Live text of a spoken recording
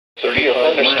Severe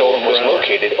thunderstorm was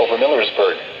located over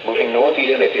Millersburg, moving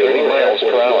northeast at 30 miles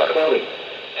per hour.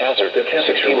 Hazard,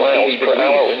 60 miles per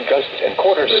hour with gusts and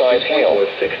quarter-size hail.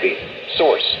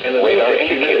 Source, radar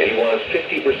indicated.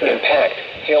 Impact,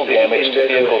 hail damage to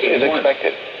vehicles is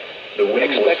expected.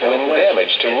 Expect wind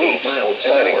damage to roofs,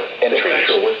 siding, and trees.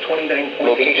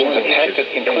 Locations impacted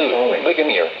include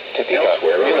Ligonier, Topeka,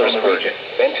 Millersburg,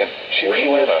 Benton,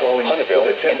 Shipshewana,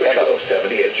 Honeyville, and Benton.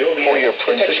 For your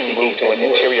protection, move to an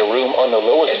interior room on the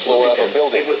lowest floor of a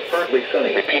building.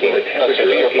 Repeating, a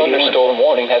severe thunderstorm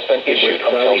warning has been issued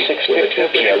until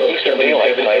 6:15 p.m. Eastern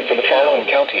Daylight Time for the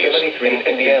following counties in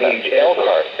Indiana: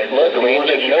 Elkhart, Lagrange,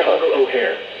 and Noble.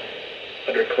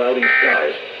 Under cloudy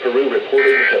skies, Peru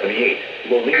reported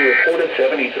 78, Moline reported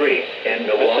 73, and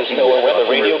Milwaukee. This is NOAA Weather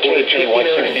Radio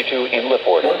KG162 in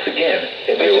LaPorte. Once again,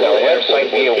 visit our website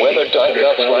via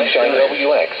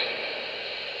weather.gov/IWX.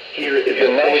 Here is the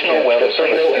National Weather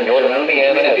Service in northern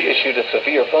Indiana has issued a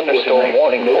severe thunderstorm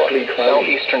warning for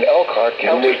Southeastern Elkhart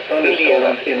County,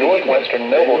 Indiana, Northwestern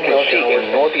Noble County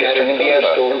in northeastern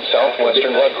Indiana,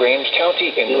 Southwestern Lagrange County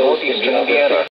in northeastern Indiana.